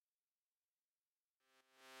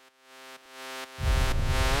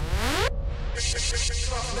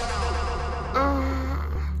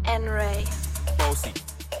And Ray. Bossy,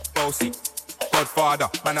 bossy, Godfather,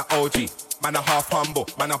 man a OG, man a half humble,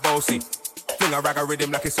 man a bossy. Fling a rag a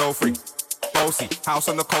rhythm like it's all free. Bossy, house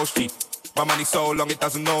on the coast G. My money so long it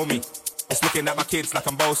doesn't know me. It's looking at my kids like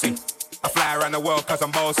I'm bossy. I fly around the world cause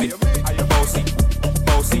I'm bossy. Bossy,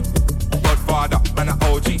 bossy, Godfather, man a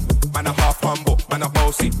OG, man a half humble, man a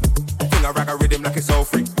bossy. Fling a rag a rhythm like it's all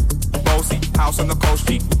free. Bossy, house on the coast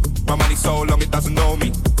G. My money so long it doesn't know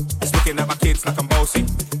me. It's looking at my kids like I'm bossy.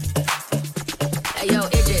 Hey yo,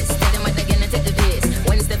 Idris, tell them what they're gonna take the piss.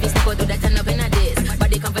 When it's the feast, go do that turn up in a diss.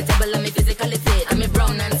 Body comfortable, I'm physically fit. I'm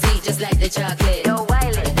brown and sweet, just like the chocolate. Yo,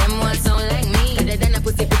 Wiley, them ones sound like me. Better than a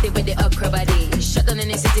pussy pretty with the upper body. Shut down in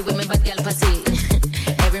the city with me bad girl pussy.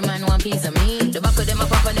 Every man want piece of me. The back of them a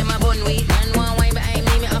pop and them a bun weed. Man want wine behind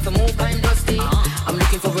me have to move kind dusty. I'm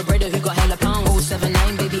looking for a brother who got hella pound.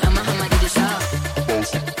 079, baby, I'm a hammer to the shop.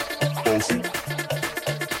 Bossy, bossy.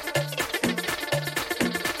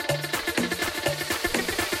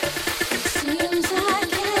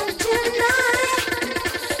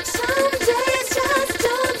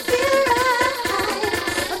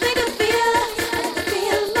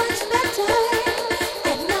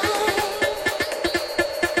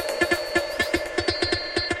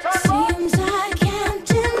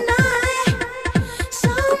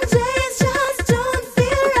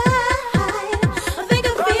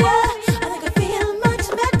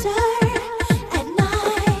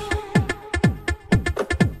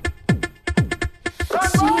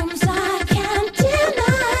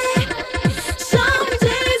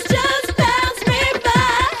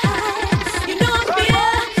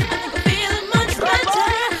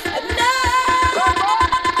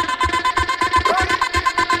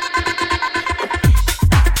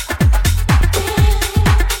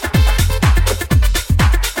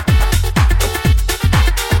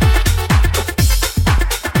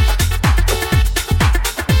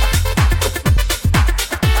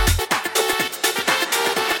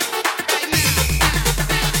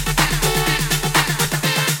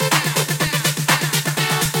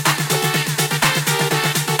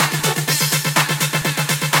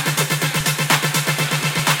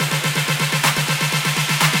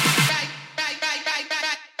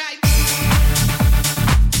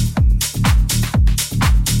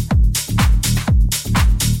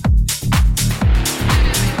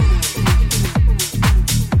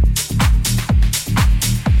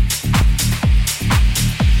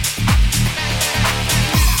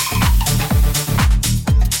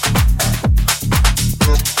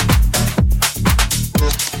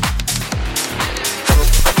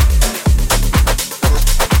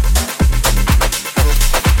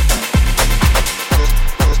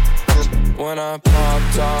 When I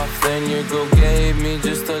popped off, then your girl gave me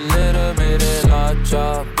just a little bit of la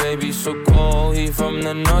chop. Baby so cold, he from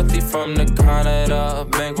the north, he from the Canada.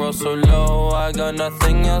 Bankroll so low, I got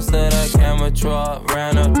nothing else that I can withdraw.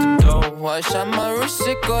 Ran up the dough, I shot my wrist,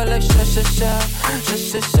 it go like sha sha sha, sha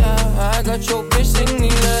sha sha. I got your bitch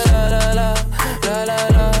singing la la la la, la la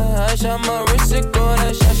la. I shot my wrist, it go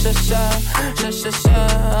like sha sha sha, sha sha sha.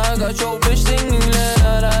 I got your bitch singing la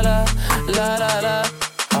la la la, la la la.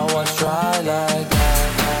 I was dry like that.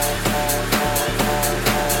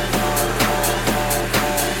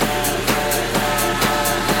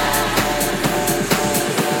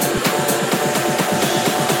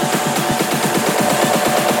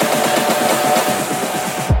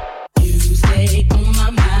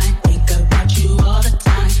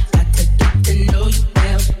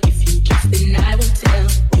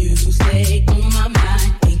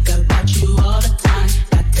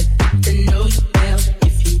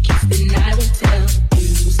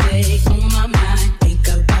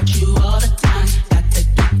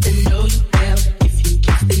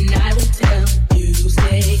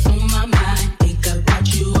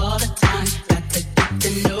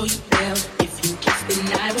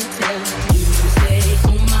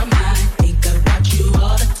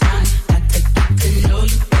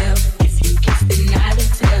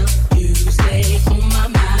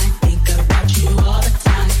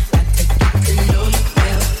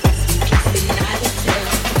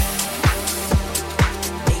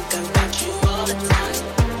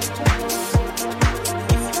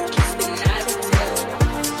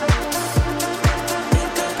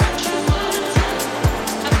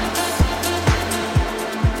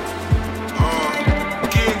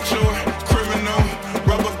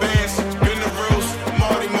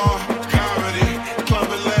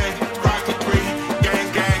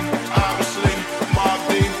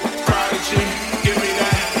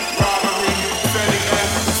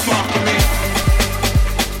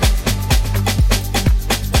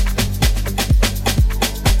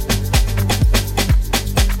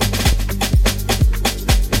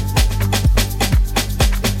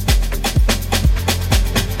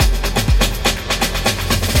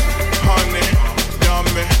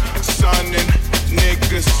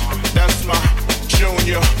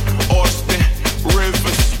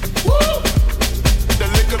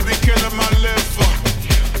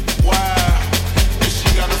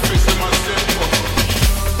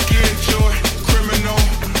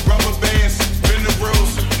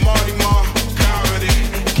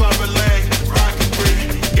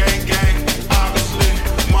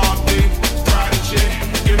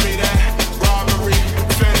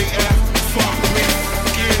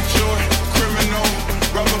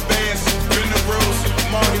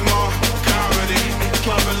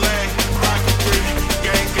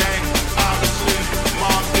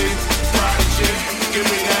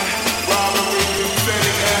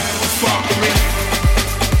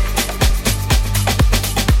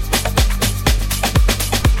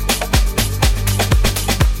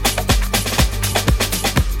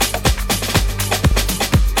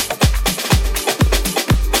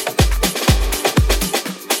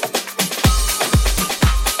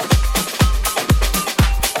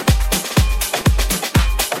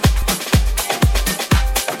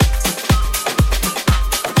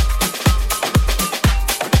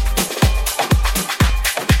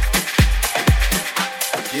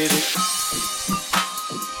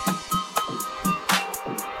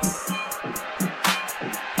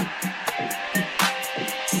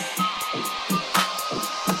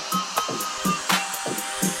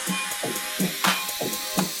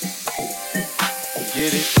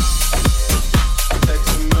 get it. Text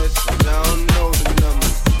a message, I don't know the number.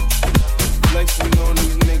 Flexing on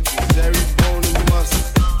these niggas, every bone and muscle.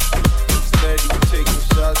 Steady taking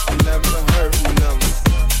shots, but never hurting them.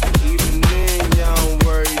 Even then, y'all don't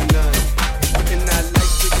worry none. And I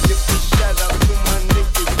like to give a shout out to my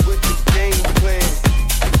niggas with the game plan.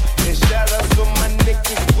 And shout out to my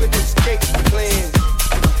niggas with escape plans.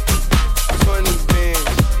 20 bands,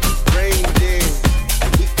 rain dance.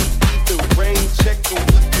 We can beat the rain check or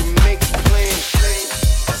we can make plans.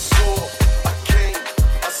 I saw, I came,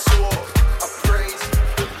 I saw, I praise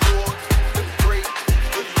the Lord, the great,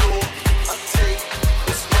 the Lord. I take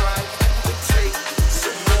what's mine, I take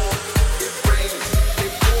some more. It rains,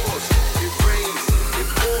 it pours, it rains, it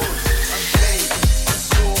pours. I came, I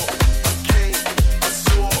saw, I came, I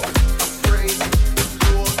saw, I praise the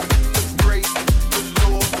Lord, the great, the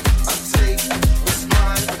Lord. I take what's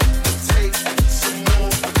mine, I take some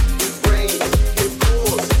more. It rains, it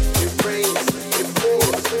pours, it rains, it pours.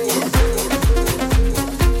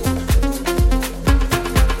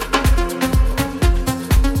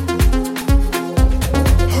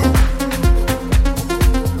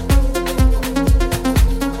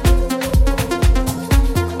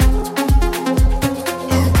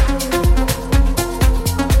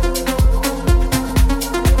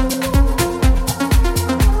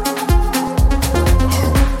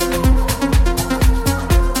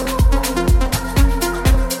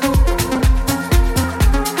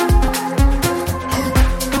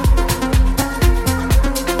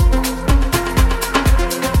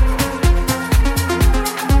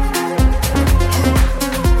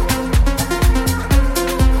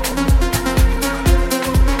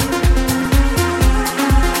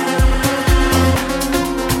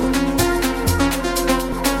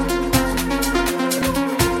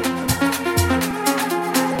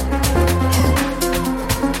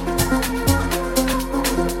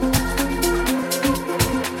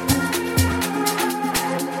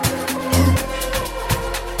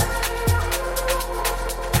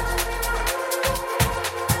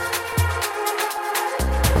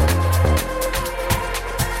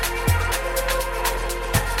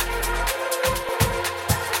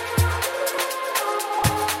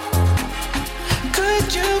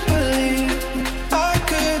 Could you believe I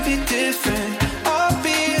could be different? I'll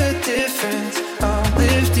be the difference. I'll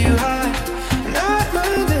lift you high, and I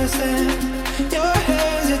understand your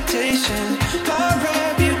hesitation. My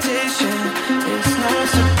reputation is no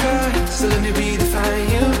surprise. So let me redefine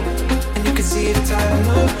you, and you can see the tide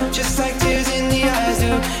move, just like tears in the eyes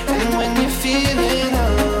do. And when you're feeling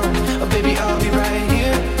alone, oh baby, I'll be right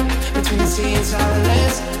here between the sea and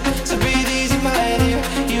silence. So breathe easy, my dear.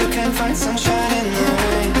 You can find sunshine in the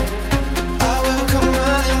rain. I will come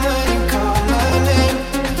running when you call my name.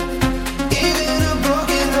 Even a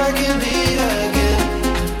broken heart can beat again.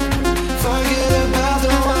 Forget about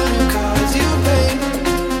the one who caused you pain.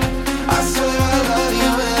 I swear I love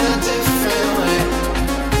you in a different way.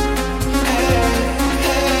 Hey,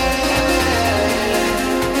 hey,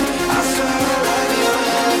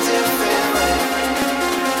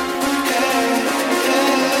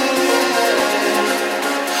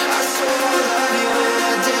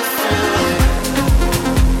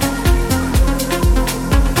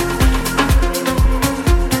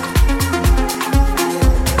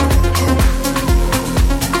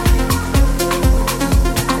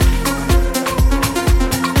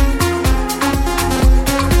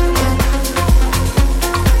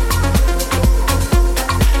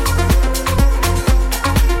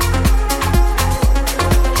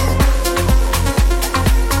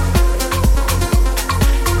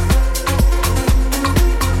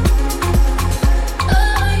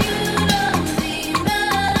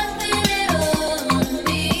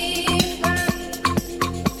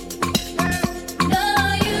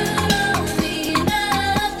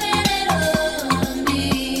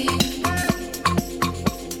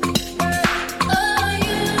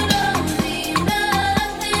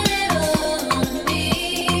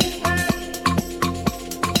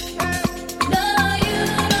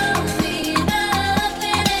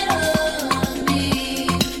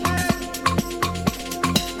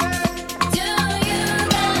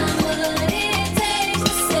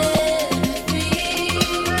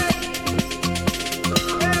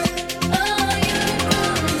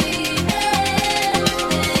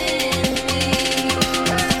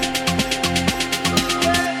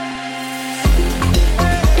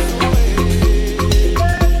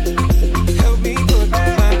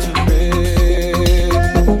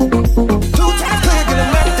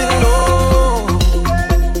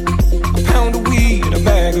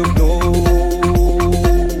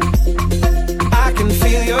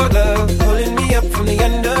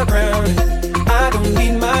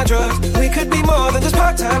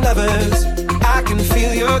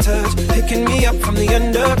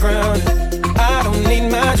 underground. I don't need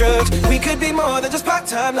my drugs. We could be more than just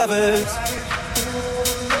part-time lovers.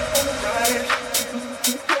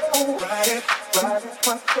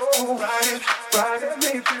 Ride it,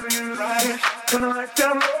 me feel you. Ride it, turn the lights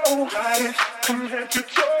down low. Ride it, from head to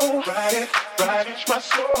toe. Ride it, my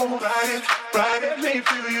soul. Ride it, me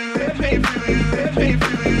feel you. Let me feel you. Let me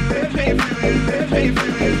feel you. Let me feel you. Let me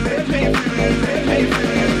feel you. Let me feel you. Let me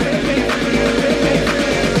feel you. Let me feel you. Let me feel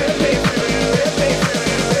you.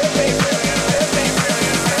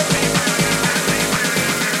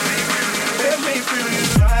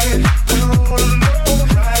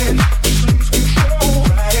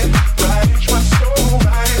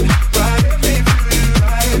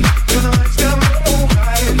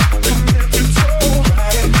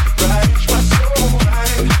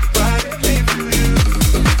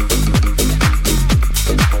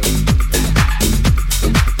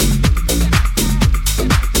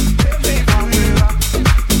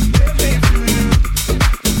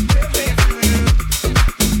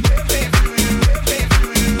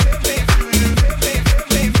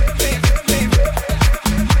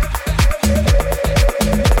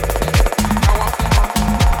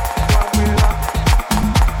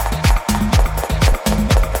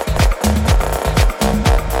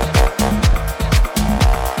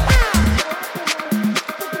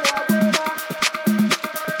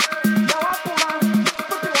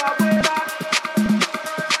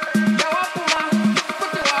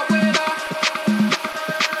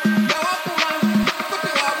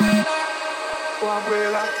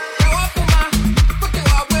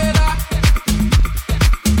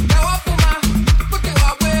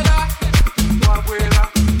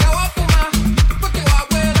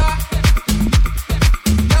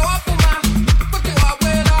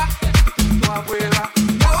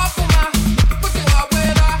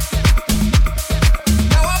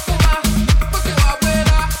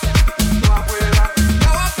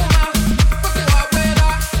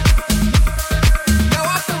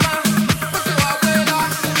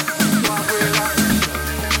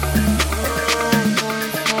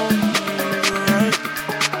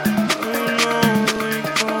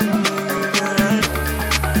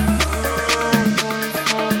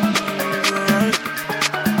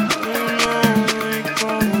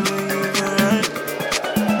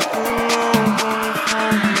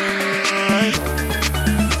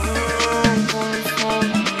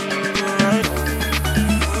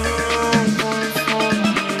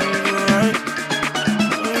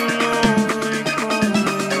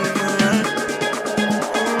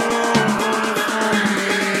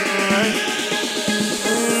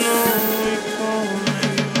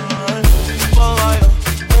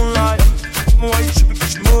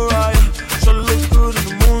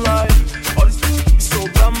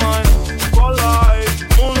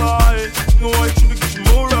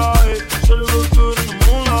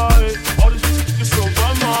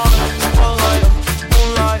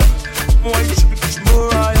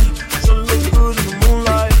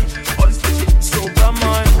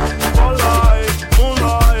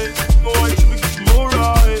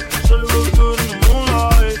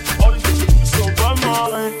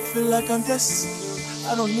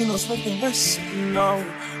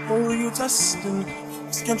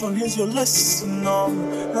 From here's your lesson, no.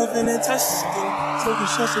 Nothing in testing. Taking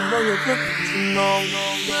shots and know your grip. No.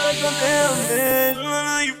 Like a damn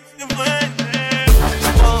man. You can play.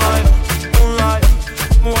 Moonlight.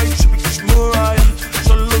 Why you tripping? Cause you Mariah.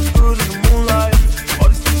 Try to look good in the moonlight. All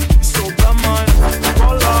these people be so bad, mine.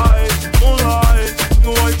 Moonlight.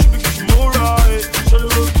 Why you tripping? Cause you Mariah. Try to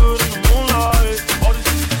look good in the moonlight. All these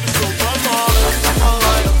people be so bad, mine.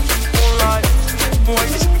 Moonlight. Why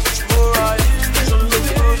you tripping? Cause you Mariah.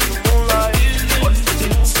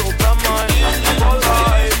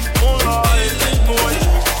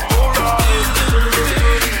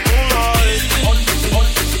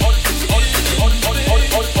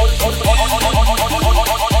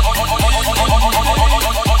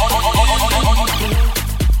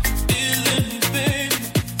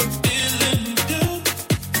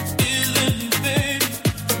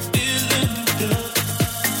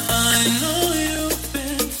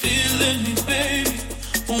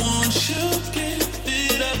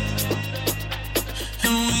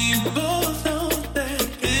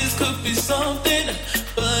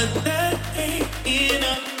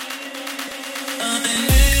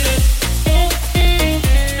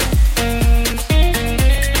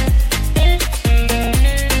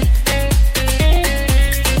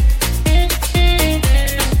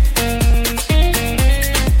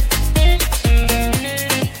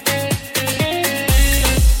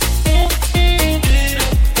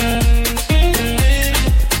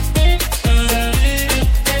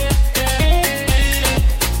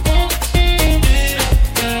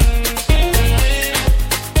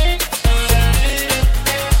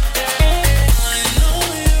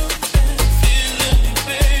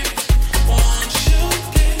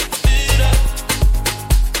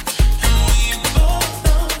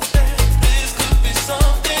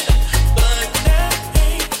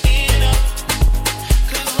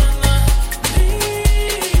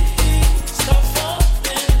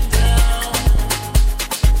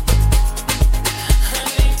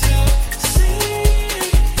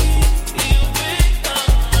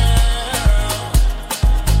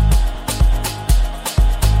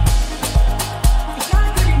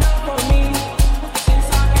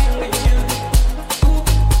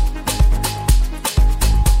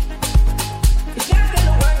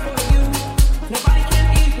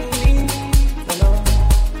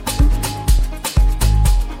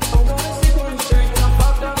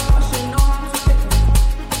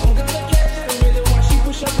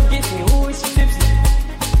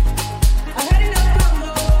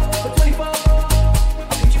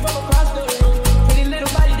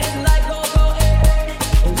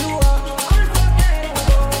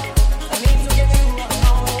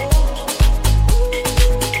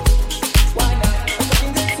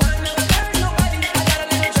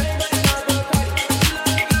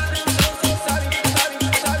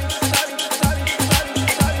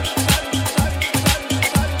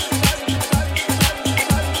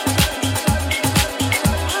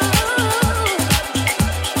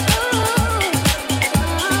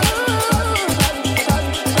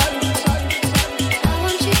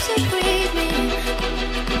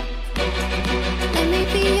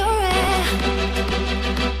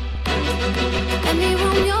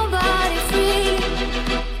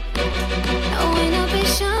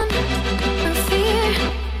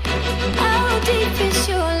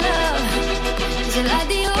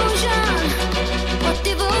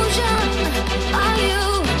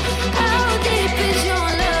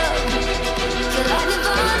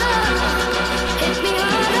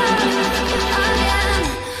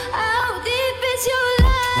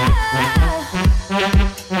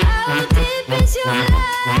 is your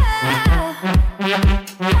love?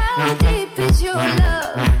 How deep is your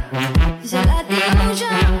love? Is it like the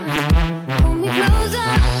ocean? Pull me closer.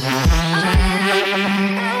 Oh yeah.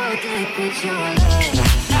 How deep is your love?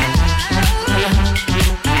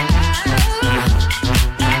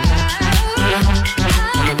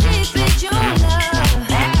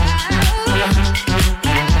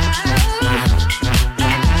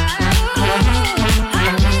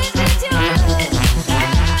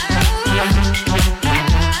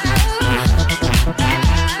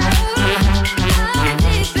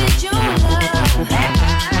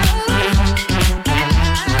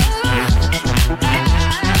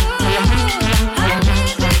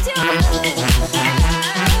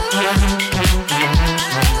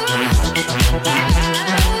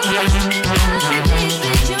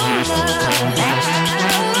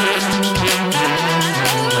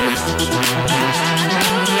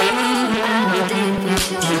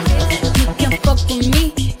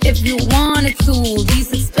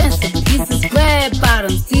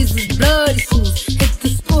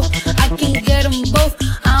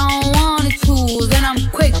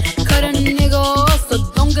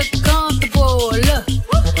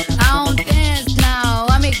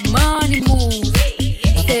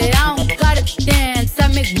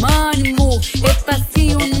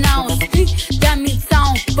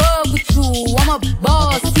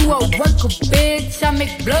 Boss, you a worker, bitch. I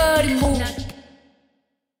make bloody moves.